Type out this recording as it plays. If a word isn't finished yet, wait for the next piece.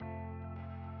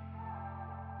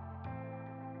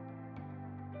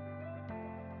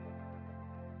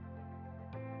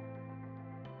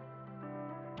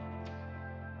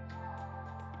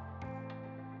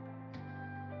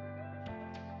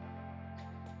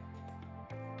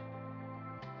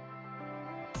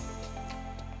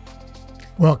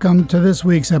Welcome to this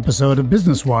week's episode of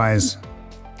Business Wise.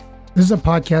 This is a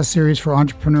podcast series for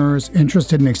entrepreneurs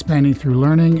interested in expanding through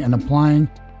learning and applying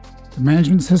the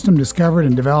management system discovered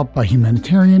and developed by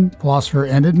humanitarian, philosopher,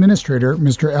 and administrator,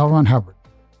 Mr. L. Ron Hubbard.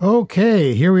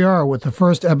 Okay, here we are with the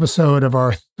first episode of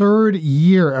our third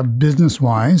year of Business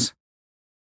Wise.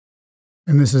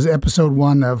 And this is episode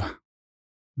 1 of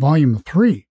volume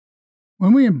 3.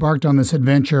 When we embarked on this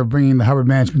adventure of bringing the Hubbard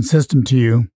management system to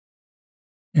you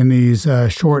in these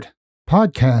short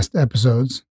podcast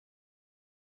episodes,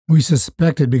 we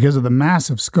suspected because of the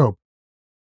massive scope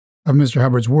of Mr.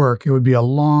 Hubbard's work, it would be a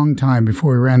long time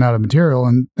before we ran out of material,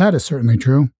 and that is certainly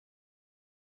true.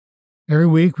 Every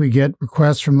week we get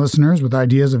requests from listeners with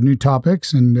ideas of new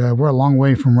topics, and we're a long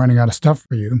way from running out of stuff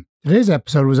for you. Today's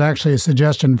episode was actually a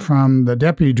suggestion from the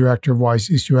Deputy Director of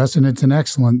Wise East US, and it's an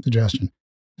excellent suggestion.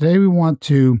 Today we want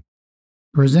to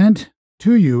present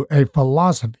to you a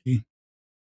philosophy,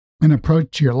 an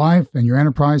approach to your life and your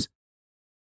enterprise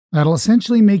that'll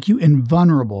essentially make you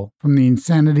invulnerable from the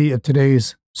insanity of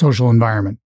today's social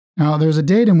environment. Now, there's a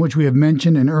date in which we have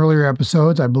mentioned in earlier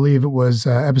episodes. I believe it was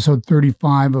episode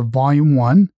 35 of volume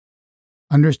 1,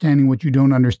 Understanding What You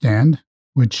Don't Understand,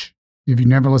 which, if you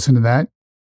never listened to that,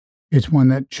 it's one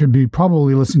that should be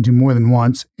probably listened to more than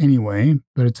once anyway,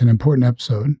 but it's an important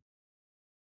episode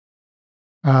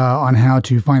on how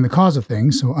to find the cause of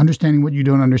things. So, Understanding What You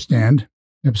Don't Understand,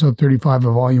 episode 35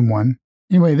 of volume 1.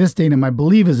 Anyway, this datum, I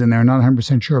believe, is in there, not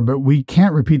 100% sure, but we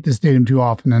can't repeat this datum too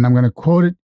often, and I'm going to quote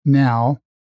it now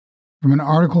from an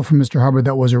article from Mr. Hubbard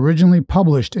that was originally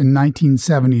published in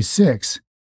 1976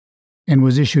 and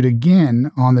was issued again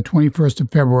on the 21st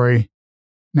of February,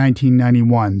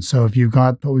 1991. So if you've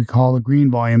got what we call the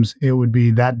green volumes, it would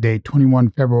be that date, 21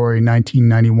 February,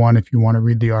 1991, if you want to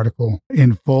read the article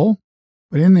in full.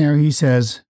 But in there he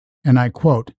says, and I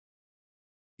quote,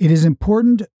 "It is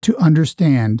important to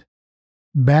understand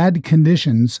bad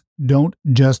conditions don't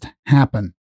just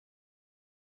happen.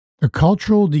 The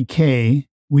cultural decay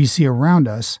we see around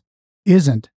us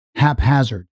isn't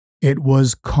haphazard. It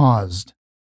was caused.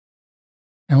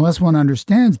 Unless one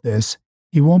understands this,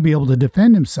 he won't be able to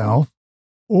defend himself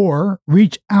or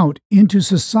reach out into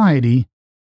society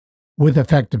with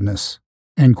effectiveness."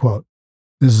 End quote.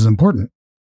 This is important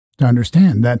to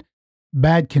understand that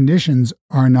bad conditions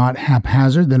are not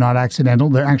haphazard. They're not accidental.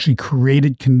 They're actually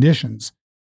created conditions.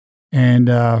 And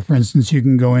for instance, you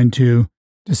can go into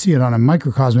to see it on a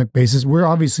microcosmic basis. We're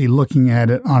obviously looking at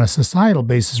it on a societal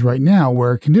basis right now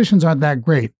where conditions aren't that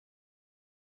great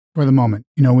for the moment.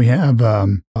 You know, we have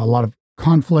a lot of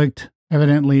conflict.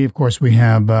 Evidently, of course,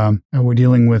 we're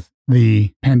dealing with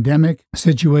the pandemic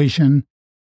situation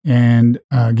and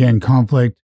again,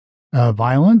 conflict,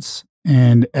 violence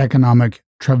and economic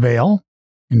travail,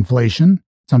 inflation,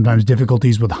 sometimes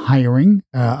difficulties with hiring.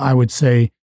 I would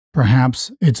say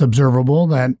perhaps it's observable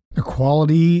that the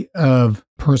quality of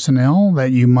personnel that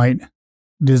you might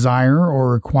desire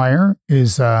or require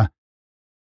is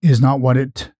not what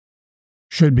it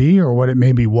should be or what it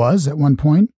maybe was at one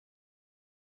point.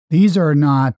 These are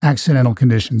not accidental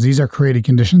conditions. These are created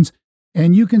conditions.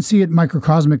 And you can see it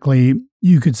microcosmically,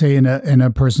 you could say in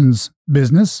a person's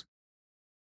business.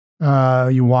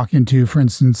 You walk into, for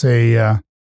instance, a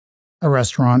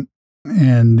restaurant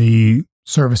and the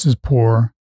service is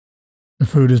poor. The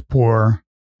food is poor,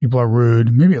 people are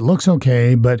rude, maybe it looks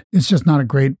okay, but it's just not a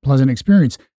great, pleasant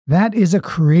experience. That is a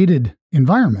created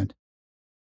environment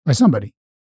by somebody.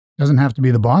 It doesn't have to be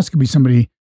the boss, it could be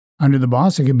somebody under the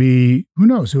boss, it could be, who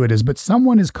knows who it is, but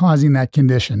someone is causing that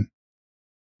condition.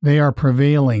 They are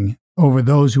prevailing over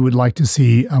those who would like to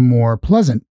see a more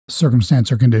pleasant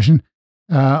circumstance or condition.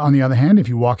 On the other hand, if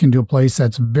you walk into a place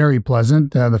that's very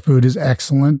pleasant, the food is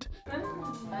excellent,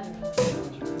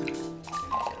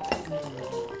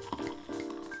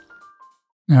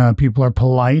 people are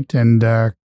polite and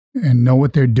know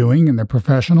what they're doing and they're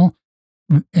professional,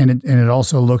 and it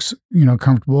also looks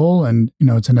comfortable and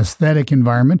it's an aesthetic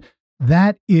environment.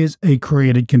 That is a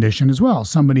created condition as well.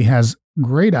 Somebody has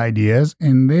great ideas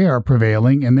and they are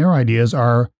prevailing and their ideas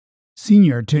are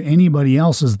senior to anybody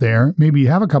else's there. Maybe you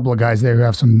have a couple of guys there who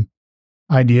have some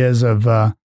ideas of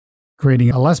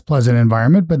creating a less pleasant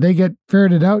environment, but they get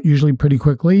ferreted out usually pretty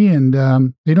quickly and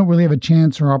they don't really have a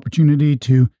chance or opportunity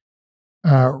to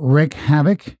wreak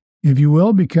havoc, if you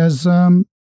will, because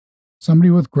somebody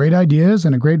with great ideas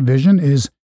and a great vision is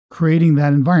creating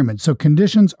that environment. So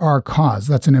conditions are cause.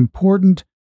 That's an important,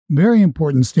 very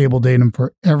important stable datum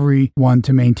for everyone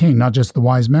to maintain, not just the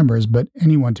wise members, but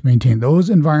anyone to maintain. Those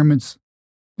environments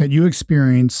that you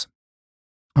experience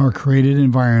are created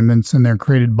environments, and they're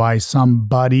created by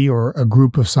somebody or a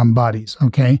group of somebodies,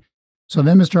 okay? So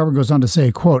then Mr. Hubbard goes on to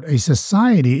say, quote, a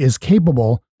society is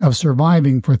capable of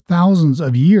surviving for thousands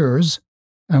of years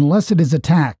unless it is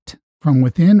attacked from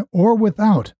within or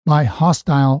without by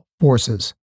hostile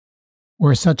forces.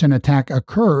 Where such an attack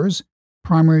occurs,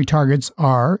 primary targets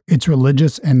are its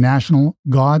religious and national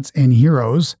gods and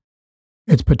heroes,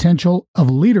 its potential of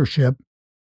leadership,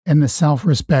 and the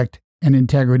self-respect and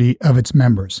integrity of its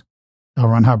members. L.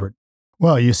 Ron Hubbard.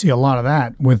 Well, you see a lot of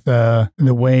that with the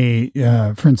way,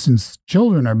 for instance,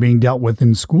 children are being dealt with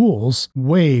in schools.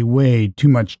 Way, way too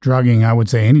much drugging. I would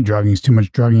say any drugging is too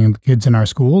much drugging of the kids in our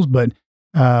schools, but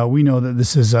we know that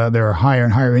this is there are higher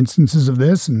and higher instances of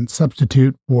this, and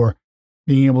substitute for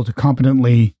being able to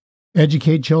competently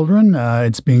educate children,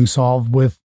 it's being solved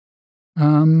with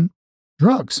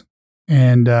drugs.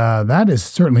 And that is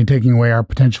certainly taking away our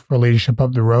potential for leadership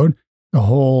up the road. The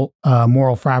whole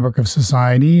moral fabric of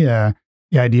society,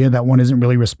 the idea that one isn't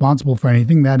really responsible for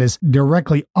anything, that is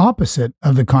directly opposite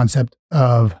of the concept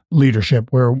of leadership,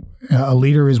 where a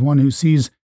leader is one who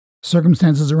sees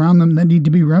circumstances around them that need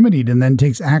to be remedied and then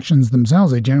takes actions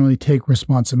themselves. They generally take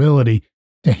responsibility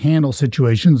to handle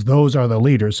situations. Those are the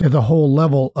leaders. If the whole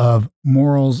level of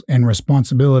morals and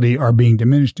responsibility are being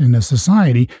diminished in a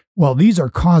society, well, these are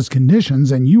caused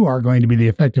conditions, and you are going to be the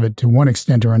effect of it to one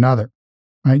extent or another,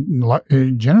 right?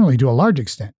 Generally to a large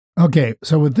extent. Okay,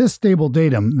 so with this stable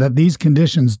datum that these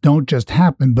conditions don't just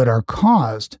happen but are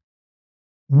caused,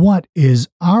 what is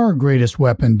our greatest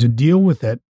weapon to deal with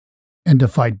it and to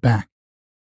fight back?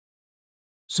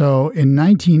 So in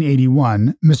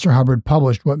 1981, Mr. Hubbard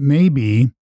published what may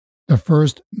be the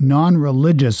first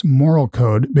non-religious moral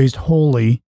code based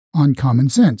wholly on common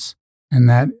sense. And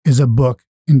that is a book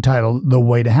entitled The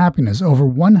Way to Happiness. Over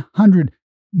 100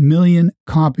 million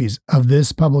copies of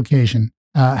this publication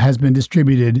has been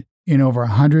distributed in over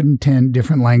 110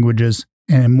 different languages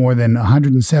and in more than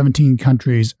 117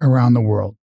 countries around the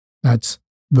world. That's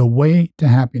The Way to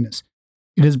Happiness.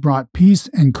 It has brought peace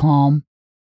and calm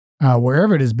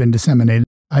wherever it has been disseminated.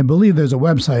 I believe there's a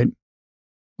website.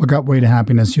 Look up Way to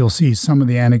Happiness. You'll see some of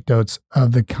the anecdotes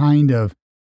of the kind of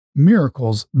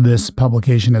miracles this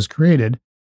publication has created.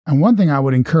 And one thing I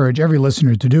would encourage every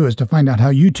listener to do is to find out how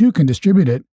you too can distribute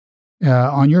it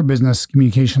on your business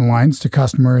communication lines to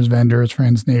customers, vendors,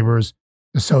 friends, neighbors,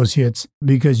 associates,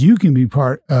 because you can be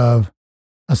part of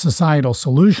a societal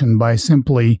solution by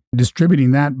simply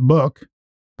distributing that book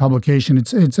publication.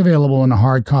 It's available in a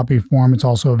hard copy form. It's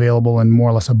also available in more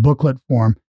or less a booklet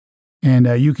form. And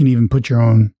you can even put your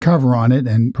own cover on it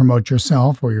and promote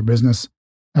yourself or your business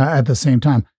at the same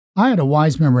time. I had a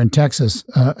wise member in Texas,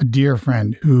 a dear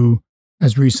friend who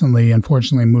has recently,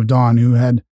 unfortunately, moved on, who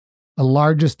had the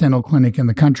largest dental clinic in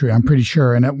the country, I'm pretty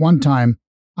sure. And at one time,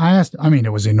 I asked, it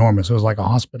was enormous. It was like a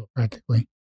hospital practically.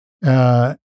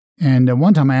 And at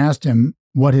one time I asked him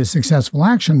what his successful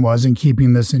action was in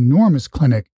keeping this enormous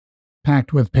clinic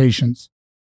packed with patients.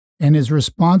 And his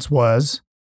response was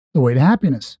The Way to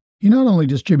Happiness. He not only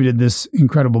distributed this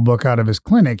incredible book out of his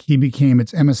clinic, he became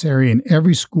its emissary in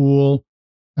every school,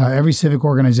 every civic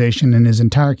organization in his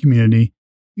entire community.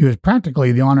 He was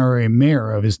practically the honorary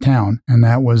mayor of his town, and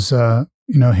that was,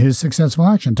 his successful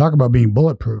action. Talk about being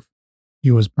bulletproof.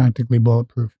 He was practically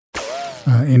bulletproof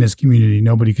in his community.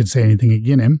 Nobody could say anything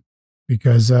against him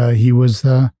because he was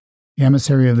the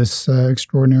emissary of this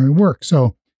extraordinary work.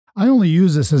 So I only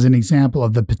use this as an example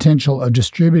of the potential of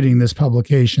distributing this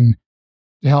publication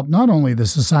to help not only the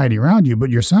society around you, but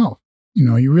yourself.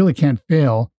 You really can't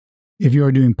fail if you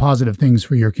are doing positive things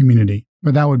for your community.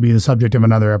 But that would be the subject of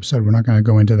another episode. We're not going to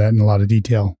go into that in a lot of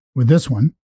detail with this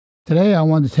one. Today, I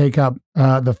want to take up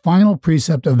the final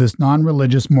precept of this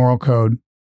non-religious moral code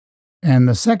and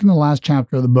the second to last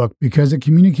chapter of the book, because it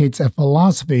communicates a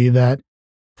philosophy that,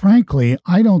 frankly,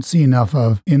 I don't see enough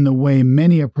of in the way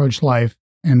many approach life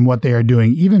and what they are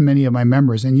doing, even many of my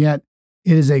members. And yet,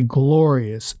 it is a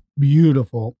glorious,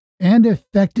 beautiful, and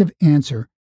effective answer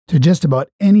to just about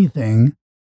anything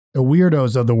the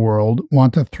weirdos of the world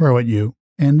want to throw at you.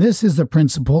 And this is the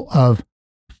principle of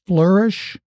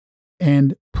flourish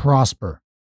and prosper.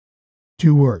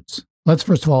 2 words. Let's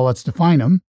define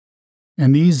them.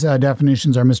 And these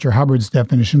definitions are Mr. Hubbard's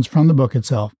definitions from the book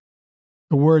itself.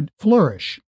 The word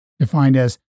flourish, defined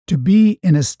as to be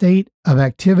in a state of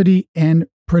activity and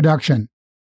production,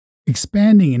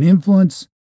 expanding in influence,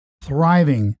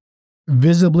 thriving,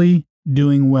 visibly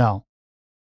doing well.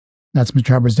 That's Mr.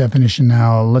 Hubbard's definition.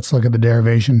 Now, let's look at the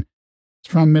derivation.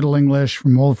 It's from Middle English,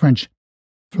 from Old French,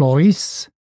 floris,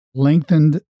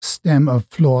 lengthened stem of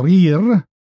florir,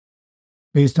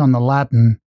 based on the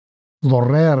Latin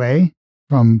florere,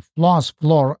 from flos,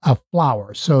 flor, a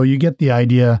flower. So you get the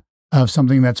idea of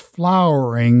something that's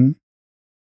flowering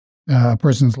a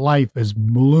person's life is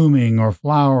blooming or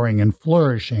flowering and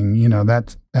flourishing.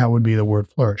 That would be the word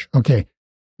flourish. Okay.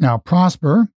 Now,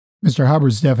 prosper, Mr.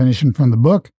 Hubbard's definition from the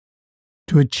book,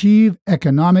 to achieve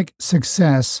economic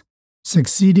success,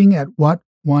 succeeding at what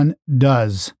one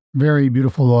does. Very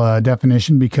beautiful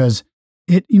definition, because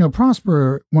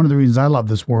prosper, one of the reasons I love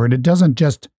this word, it doesn't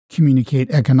just communicate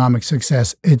economic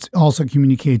success. It also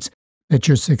communicates that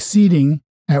you're succeeding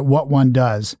at what one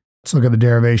does. Let's look at the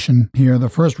derivation here. The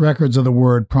first records of the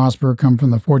word prosper come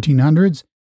from the 1400s.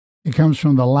 It comes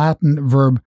from the Latin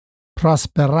verb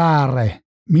prosperare,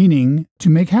 meaning to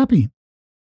make happy.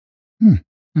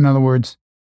 In other words,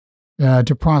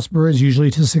 to prosper is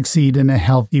usually to succeed in a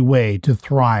healthy way, to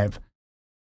thrive.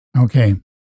 Okay,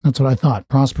 that's what I thought.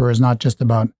 Prosper is not just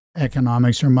about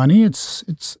economics or money.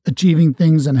 It's achieving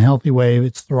things in a healthy way.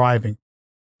 It's thriving.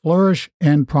 Flourish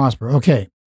and prosper. Okay,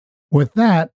 with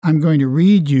that, I'm going to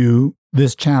read you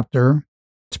this chapter.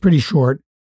 It's pretty short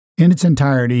in its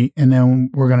entirety, and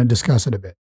then we're going to discuss it a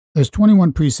bit. There's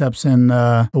 21 precepts in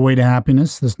The Way to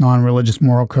Happiness, this non-religious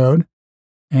moral code.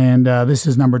 And this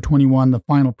is number 21, the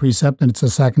final precept, and it's the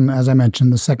second, as I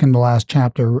mentioned, the second to last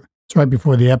chapter. It's right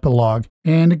before the epilogue.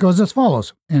 And it goes as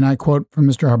follows, and I quote from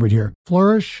Mr. Hubbard here: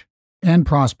 flourish and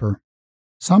prosper.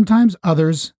 Sometimes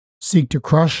others seek to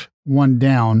crush one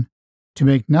down, to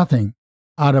make nothing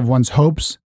out of one's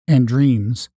hopes and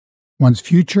dreams, one's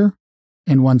future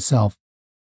and oneself.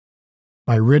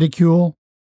 By ridicule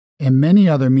and many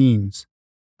other means,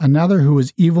 another who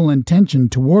is evil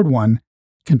intentioned toward one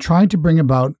can try to bring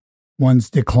about one's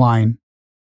decline.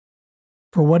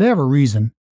 For whatever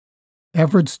reason,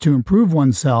 efforts to improve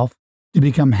oneself, to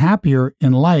become happier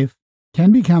in life,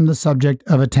 can become the subject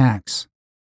of attacks.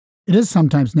 It is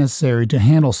sometimes necessary to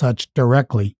handle such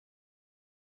directly,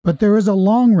 but there is a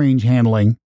long-range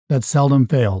handling that seldom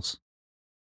fails.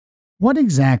 What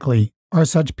exactly are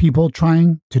such people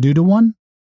trying to do to one?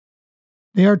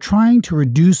 They are trying to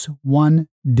reduce one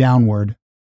downward.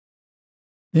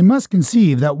 They must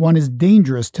conceive that one is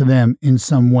dangerous to them in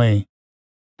some way,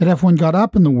 that if one got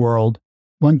up in the world,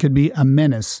 one could be a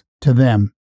menace to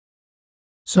them.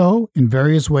 So, in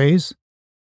various ways,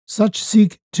 such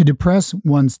seek to depress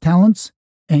one's talents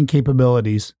and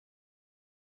capabilities.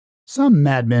 Some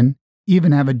madmen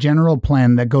even have a general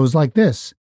plan that goes like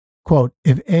this: quote,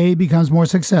 if A becomes more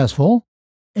successful,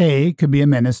 A could be a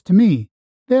menace to me.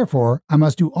 Therefore, I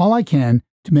must do all I can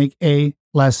to make A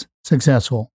less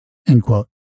successful. End quote.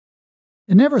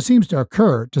 It never seems to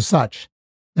occur to such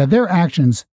that their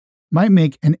actions might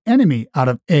make an enemy out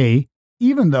of A,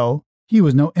 even though he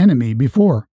was no enemy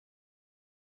before.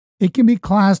 It can be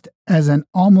classed as an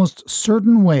almost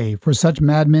certain way for such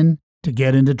madmen to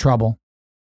get into trouble.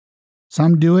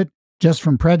 Some do it just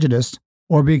from prejudice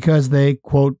or because they,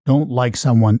 quote, don't like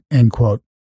someone, end quote.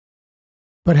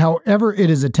 But however it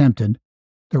is attempted,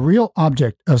 the real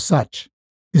object of such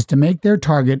is to make their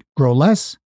target grow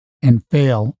less and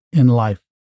fail in life.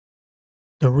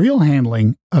 The real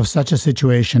handling of such a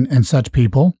situation and such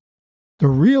people, the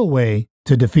real way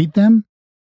to defeat them,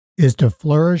 is to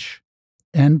flourish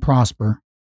and prosper.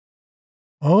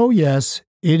 Oh yes,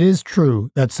 it is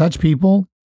true that such people,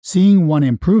 seeing one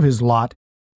improve his lot,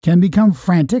 can become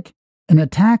frantic and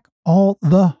attack all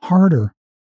the harder.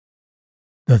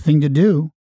 The thing to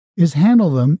do is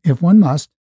handle them if one must,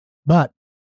 but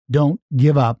don't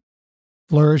give up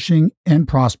flourishing and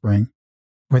prospering,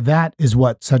 for that is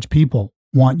what such people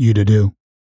want you to do.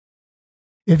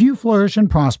 If you flourish and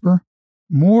prosper,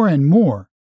 more and more,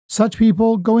 such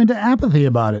people go into apathy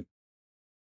about it.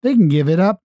 They can give it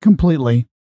up completely.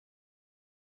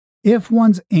 If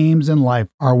one's aims in life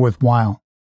are worthwhile,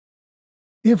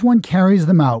 if one carries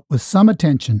them out with some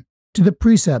attention to the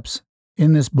precepts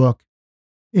in this book,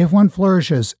 if one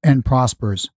flourishes and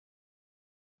prospers,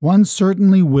 one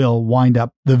certainly will wind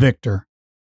up the victor,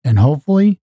 and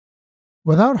hopefully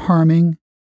without harming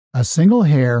a single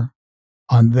hair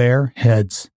on their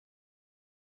heads.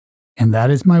 And that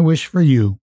is my wish for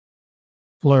you.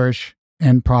 Flourish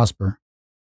and prosper.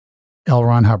 L.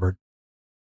 Ron Hubbard.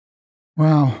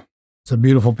 Wow, it's a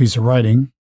beautiful piece of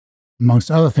writing, amongst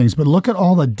other things, but look at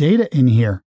all the data in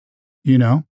here,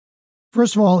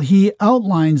 First of all, he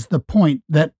outlines the point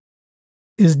that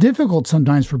is difficult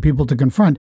sometimes for people to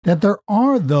confront, that there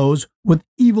are those with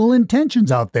evil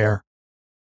intentions out there.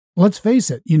 Let's face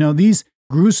it, these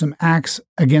gruesome acts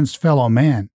against fellow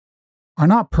man are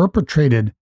not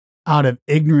perpetrated out of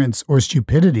ignorance or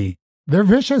stupidity. They're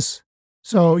vicious.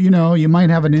 So, you might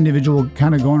have an individual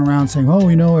kind of going around saying,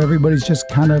 everybody's just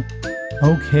kind of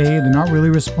okay. They're not really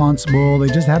responsible. They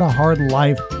just had a hard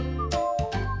life.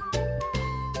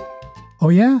 Oh,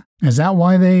 yeah? Is that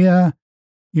why they,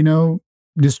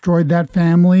 destroyed that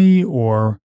family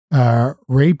or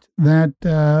raped that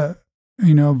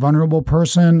vulnerable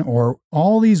person, or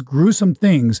all these gruesome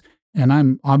things. And I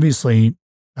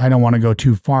don't want to go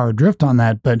too far adrift on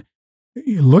that, but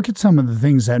look at some of the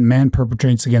things that man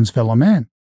perpetrates against fellow man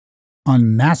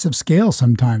on massive scale,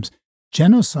 sometimes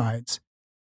genocides.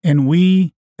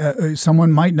 And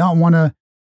someone might not want to,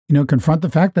 confront the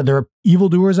fact that there are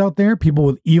evildoers out there, people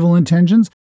with evil intentions.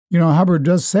 Hubbard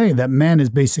does say that man is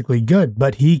basically good,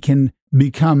 but he can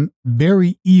become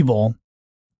very evil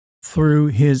through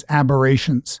his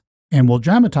aberrations and will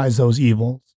dramatize those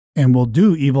evils and will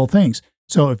do evil things.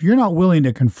 So if you're not willing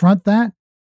to confront that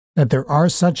there are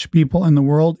such people in the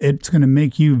world, it's going to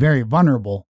make you very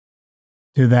vulnerable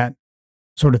to that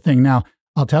sort of thing. Now,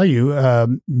 I'll tell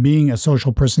you, being a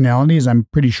social personality, as I'm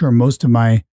pretty sure most of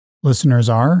my listeners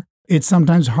are, it's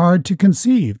sometimes hard to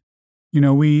conceive.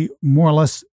 We more or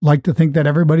less like to think that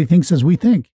everybody thinks as we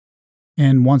think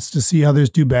and wants to see others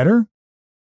do better.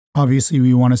 Obviously,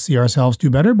 we want to see ourselves do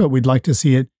better, but we'd like to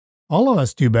see all of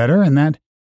us do better. And that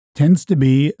tends to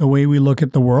be a way we look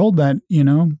at the world, that,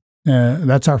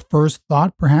 that's our first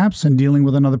thought, perhaps, in dealing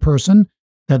with another person,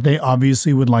 that they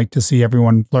obviously would like to see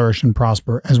everyone flourish and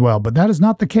prosper as well. But that is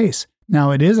not the case.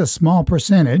 Now, it is a small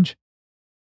percentage.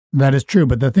 That is true.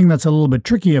 But the thing that's a little bit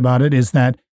tricky about it is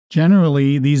that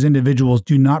generally these individuals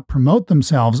do not promote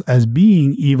themselves as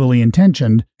being evilly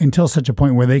intentioned until such a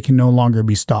point where they can no longer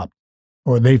be stopped,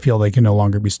 or they feel they can no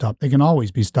longer be stopped. They can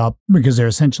always be stopped because they're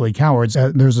essentially cowards.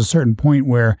 There's a certain point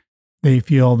where they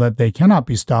feel that they cannot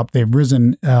be stopped. They've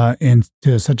risen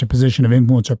into such a position of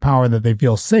influence or power that they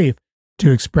feel safe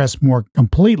to express more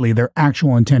completely their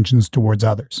actual intentions towards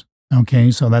others. Okay,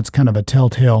 so that's kind of a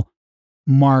telltale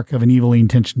mark of an evilly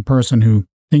intentioned person who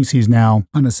thinks he's now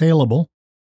unassailable.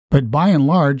 But by and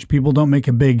large, people don't make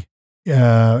they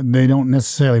don't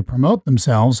necessarily promote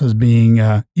themselves as being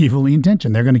evilly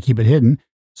intentioned. They're going to keep it hidden.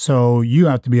 So you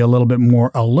have to be a little bit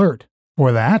more alert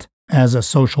for that as a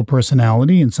social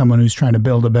personality and someone who's trying to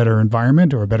build a better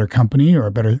environment or a better company or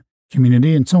a better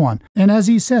community and so on. And as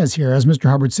he says here, as Mr.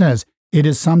 Hubbard says, it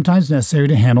is sometimes necessary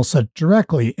to handle such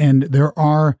directly. And there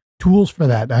are tools for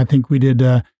that. I think we did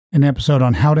an episode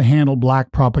on how to handle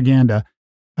black propaganda.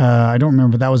 I don't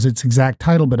remember if that was its exact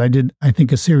title, but I did, I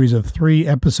think, a series of 3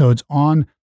 episodes on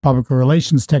public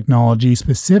relations technology,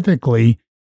 specifically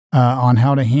on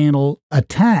how to handle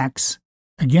attacks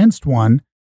against one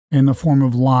in the form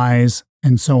of lies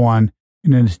and so on,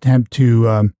 in an attempt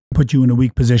to put you in a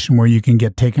weak position where you can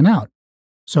get taken out.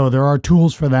 So there are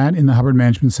tools for that in the Hubbard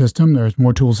Management System. There's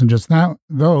more tools than just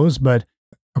those, but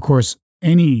of course,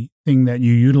 anything that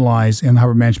you utilize in the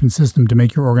Hubbard Management System to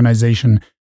make your organization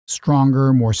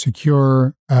stronger, more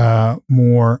secure,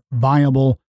 more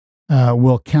viable,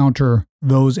 will counter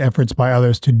those efforts by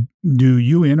others to do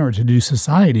you in or to do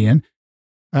society in.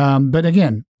 But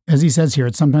again, as he says here,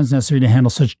 it's sometimes necessary to handle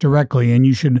such directly, and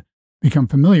you should become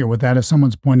familiar with that. If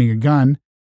someone's pointing a gun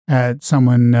at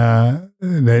someone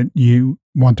that you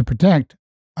want to protect,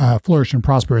 flourish and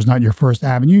prosper is not your first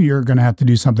avenue. You're going to have to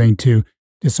do something to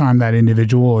disarm that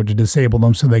individual or to disable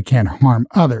them so they can't harm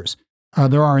others.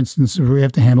 There are instances where we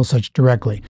have to handle such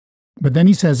directly. But then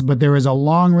he says, but there is a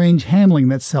long-range handling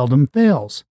that seldom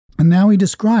fails. And now he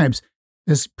describes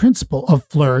this principle of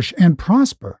flourish and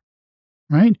prosper,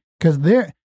 right? Because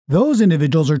those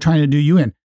individuals are trying to do you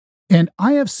in. And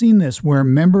I have seen this where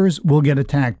members will get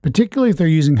attacked, particularly if they're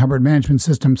using Hubbard Management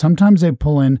System. Sometimes they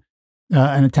pull in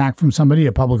an attack from somebody,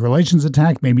 a public relations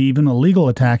attack, maybe even a legal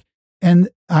attack. And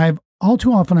all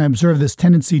too often I observe this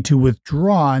tendency to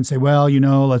withdraw and say, well,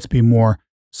 let's be more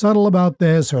subtle about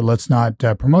this, or let's not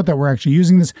promote that we're actually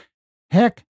using this.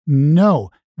 Heck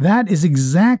no. That is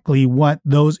exactly what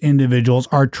those individuals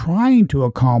are trying to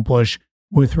accomplish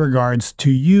with regards to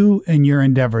you and your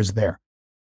endeavors there.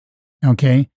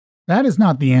 Okay? That is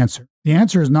not the answer. The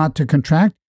answer is not to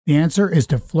contract. The answer is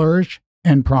to flourish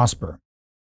and prosper.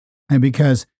 And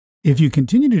because if you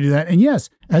continue to do that, and yes,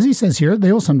 as he says here,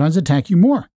 they will sometimes attack you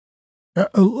more.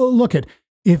 Look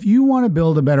if you want to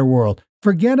build a better world,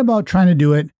 forget about trying to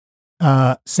do it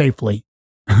safely.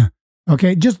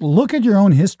 Okay, just look at your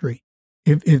own history.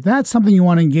 If that's something you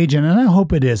want to engage in, and I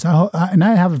hope it is, and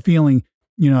I have a feeling,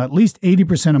 at least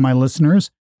 80% of my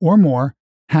listeners or more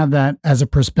have that as a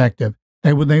perspective.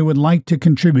 They would like to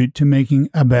contribute to making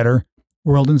a better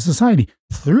world and society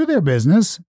through their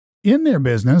business, in their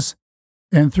business,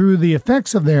 and through the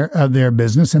effects of their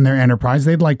business and their enterprise.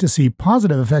 They'd like to see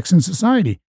positive effects in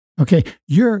society. Okay,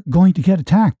 you're going to get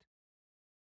attacked.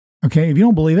 Okay, if you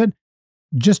don't believe it,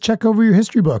 just check over your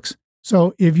history books.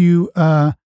 So if you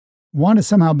want to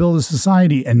somehow build a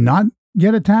society and not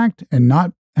get attacked and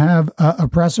not have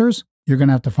oppressors, you're going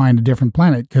to have to find a different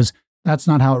planet because that's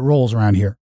not how it rolls around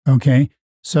here. Okay.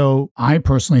 So I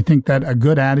personally think that a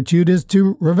good attitude is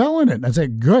to revel in it. I say,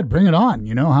 good, bring it on.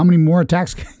 How many more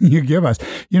attacks can you give us?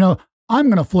 I'm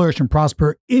going to flourish and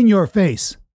prosper in your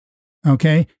face.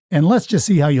 Okay. And let's just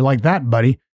see how you like that,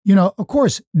 buddy. Of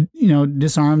course,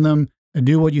 disarm them,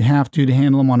 do what you have to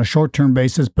handle them on a short-term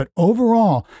basis. But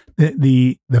overall,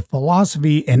 the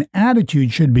philosophy and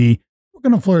attitude should be, we're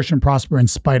going to flourish and prosper in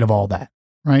spite of all that.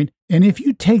 Right. And if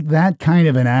you take that kind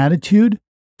of an attitude,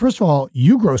 first of all,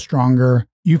 you grow stronger.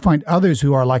 You find others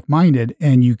who are like-minded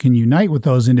and you can unite with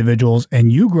those individuals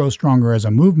and you grow stronger as a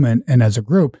movement and as a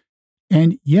group.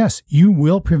 And yes, you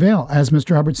will prevail. As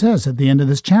Mr. Hubbard says at the end of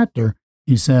this chapter,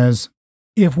 he says,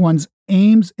 if one's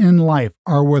aims in life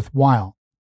are worthwhile,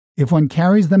 if one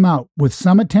carries them out with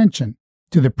some attention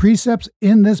to the precepts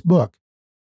in this book,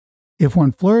 if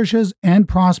one flourishes and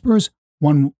prospers,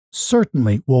 one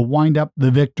certainly will wind up the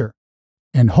victor,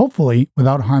 and hopefully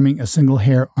without harming a single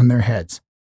hair on their heads.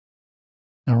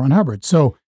 L. Ron Hubbard.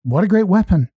 So what a great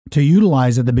weapon to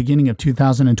utilize at the beginning of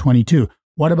 2022.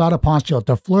 What about a postulate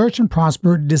to flourish and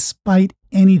prosper despite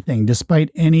anything, despite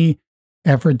any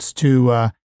efforts to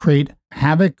create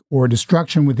havoc or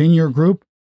destruction within your group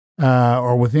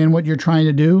or within what you're trying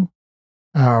to do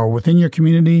or within your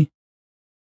community?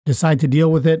 Decide to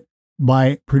deal with it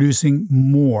by producing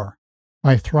more,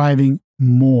 by thriving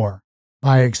more,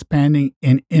 by expanding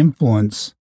in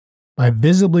influence, by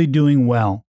visibly doing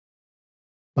well,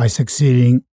 by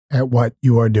succeeding at what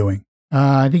you are doing.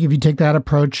 I think if you take that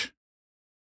approach,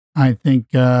 I think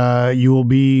you will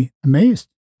be amazed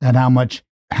at how much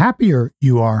happier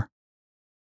you are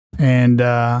and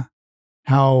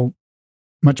how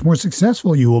much more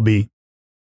successful you will be.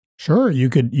 Sure, you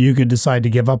could decide to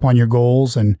give up on your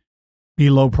goals and be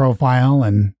low profile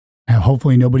and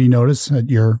hopefully nobody notice that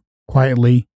you're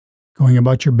quietly going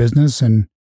about your business and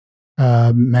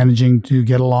managing to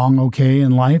get along okay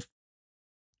in life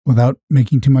without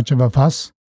making too much of a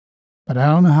fuss. But I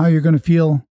don't know how you're going to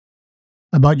feel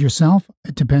about yourself.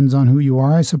 It depends on who you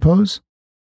are, I suppose.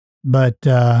 But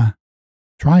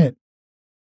try it.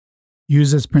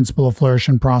 Use this principle of flourish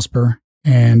and prosper.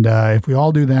 And if we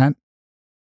all do that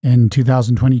in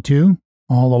 2022,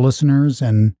 all the listeners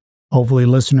and hopefully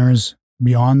listeners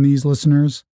beyond these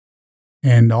listeners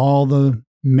and all the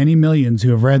many millions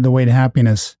who have read The Way to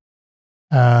Happiness,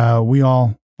 we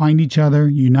all find each other,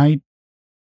 unite,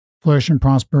 flourish and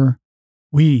prosper,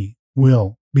 we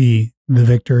will be the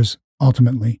victors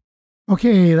ultimately.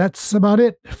 Okay, that's about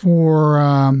it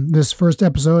for this first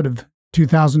episode of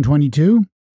 2022.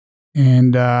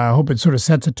 And I hope it sort of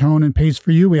sets a tone and pace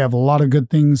for you. We have a lot of good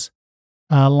things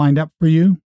lined up for you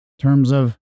in terms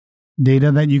of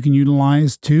data that you can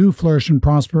utilize to flourish and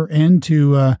prosper and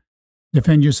to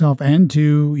defend yourself and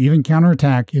to even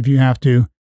counterattack if you have to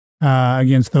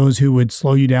against those who would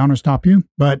slow you down or stop you.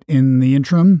 But in the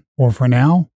interim, or for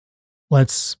now,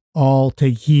 let's all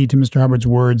take heed to Mr. Hubbard's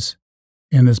words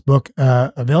in this book.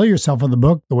 Avail yourself of the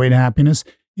book, The Way to Happiness.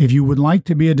 If you would like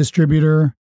to be a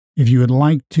distributor, if you would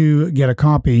like to get a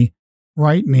copy,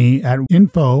 write me at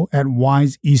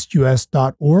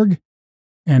info@wiseeastus.org,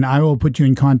 and I will put you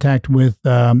in contact with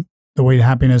the Way to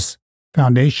Happiness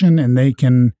Foundation, and they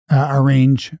can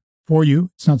arrange for you.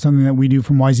 It's not something that we do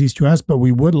from Wise East US, but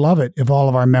we would love it if all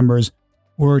of our members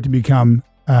were to become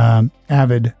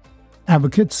avid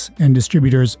advocates and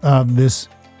distributors of this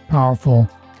powerful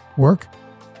work.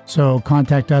 So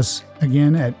contact us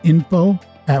again at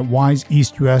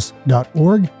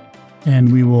info@wiseeastus.org,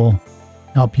 and we will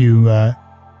help you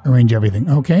arrange everything.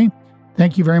 Okay?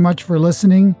 Thank you very much for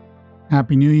listening.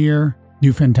 Happy New Year.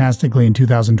 Do fantastically in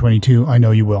 2022. I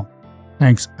know you will.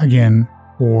 Thanks again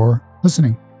for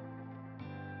listening.